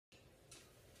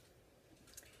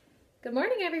Good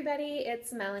morning, everybody.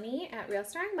 It's Melanie at Real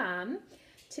Strong Mom.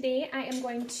 Today I am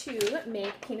going to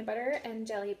make peanut butter and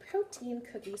jelly protein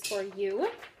cookies for you.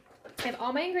 I have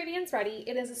all my ingredients ready.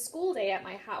 It is a school day at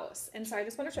my house, and so I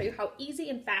just want to show you how easy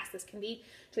and fast this can be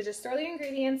to just throw the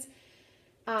ingredients,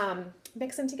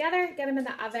 mix them together, get them in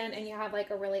the oven, and you have like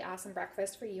a really awesome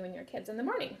breakfast for you and your kids in the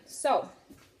morning. So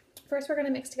first we're going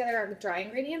to mix together our dry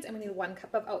ingredients, and we need 1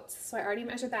 cup of oats. So I already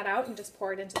measured that out and just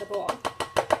poured it into the bowl.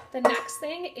 The next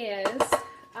thing is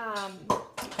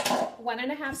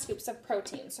 1.5 scoops of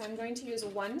protein. So I'm going to use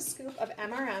 1 scoop of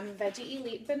MRM Veggie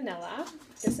Elite Vanilla.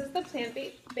 This is the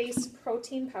plant-based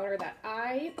protein powder that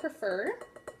I prefer.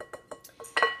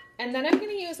 And then I'm going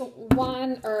to use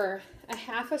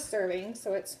half a serving.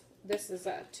 So this is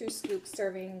a 2 scoop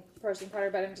serving protein powder,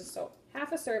 but I'm just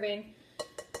half a serving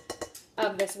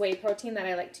of this whey protein that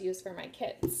I like to use for my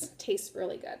kids. Tastes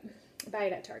really good. Buy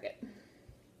it at Target.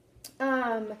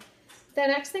 The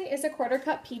next thing is a 1/4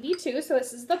 cup PB2. So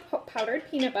this is the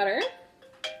powdered peanut butter.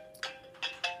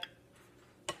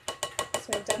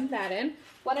 So I've dumped that in.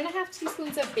 1.5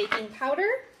 teaspoons of baking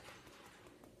powder.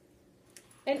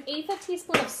 1/8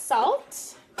 teaspoon of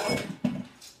salt.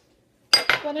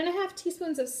 1.5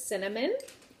 teaspoons of cinnamon.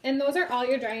 And those are all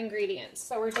your dry ingredients.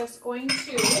 So we're just going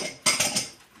to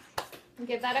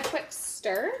give that a quick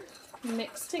stir.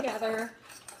 Mix together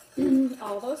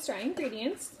all those dry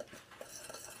ingredients.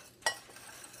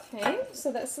 Okay,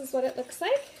 so this is what it looks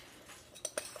like.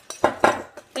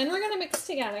 Then we're going to mix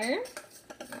together,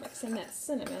 mixing that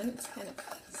cinnamon, it's kind of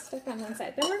stuck on one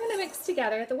side. Then we're going to mix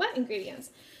together the wet ingredients.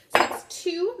 So it's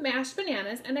 2 mashed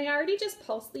bananas, and I already just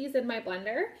pulsed these in my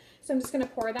blender. So I'm just going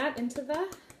to pour that into the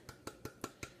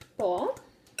bowl.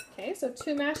 Okay, so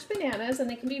 2 mashed bananas, and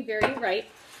they can be very ripe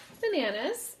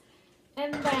bananas.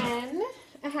 And then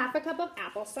 1/2 cup of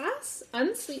applesauce,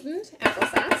 unsweetened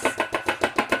applesauce.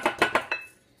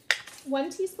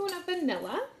 1 teaspoon of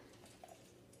vanilla,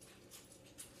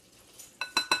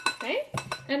 okay,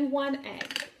 and 1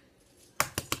 egg.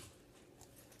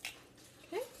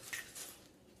 Okay,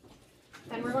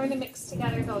 then we're going to mix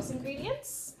together those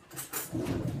ingredients.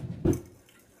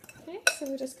 Okay, so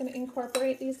we're just going to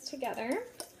incorporate these together,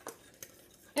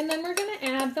 and then we're going to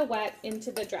add the wet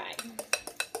into the dry.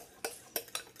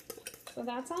 So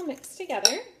that's all mixed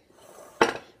together.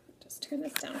 Just turn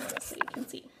this down a little so you can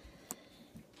see.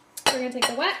 We're going to take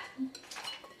the wet,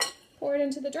 pour it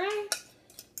into the dry,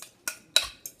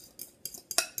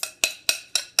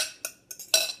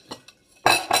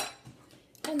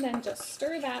 and then just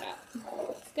stir that up.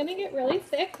 It's going to get really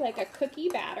thick, like a cookie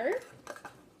batter.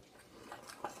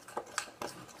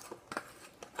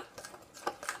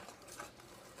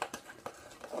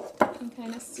 You can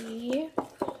kind of see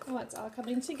how it's all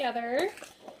coming together.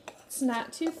 It's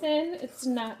not too thin, it's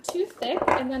not too thick,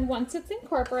 and then once it's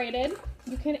incorporated,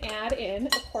 you can add in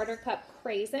a 1/4 cup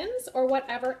craisins or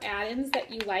whatever add-ins that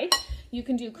you like. You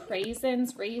can do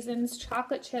craisins, raisins,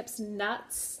 chocolate chips,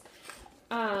 nuts.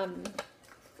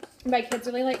 My kids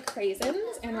really like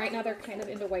craisins, and right now they're kind of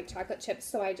into white chocolate chips,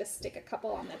 so I just stick a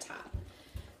couple on the top.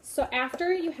 So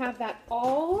after you have that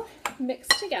all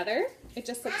mixed together, it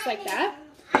just looks like that.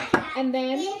 And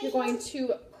then you're going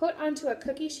to put onto a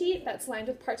cookie sheet that's lined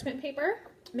with parchment paper.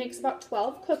 Makes about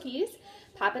 12 cookies.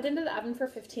 Pop it into the oven for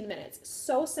 15 minutes.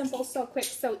 So simple, so quick,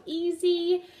 so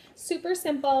easy, super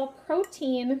simple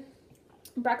protein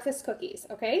breakfast cookies,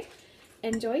 okay?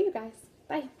 Enjoy, you guys.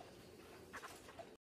 Bye.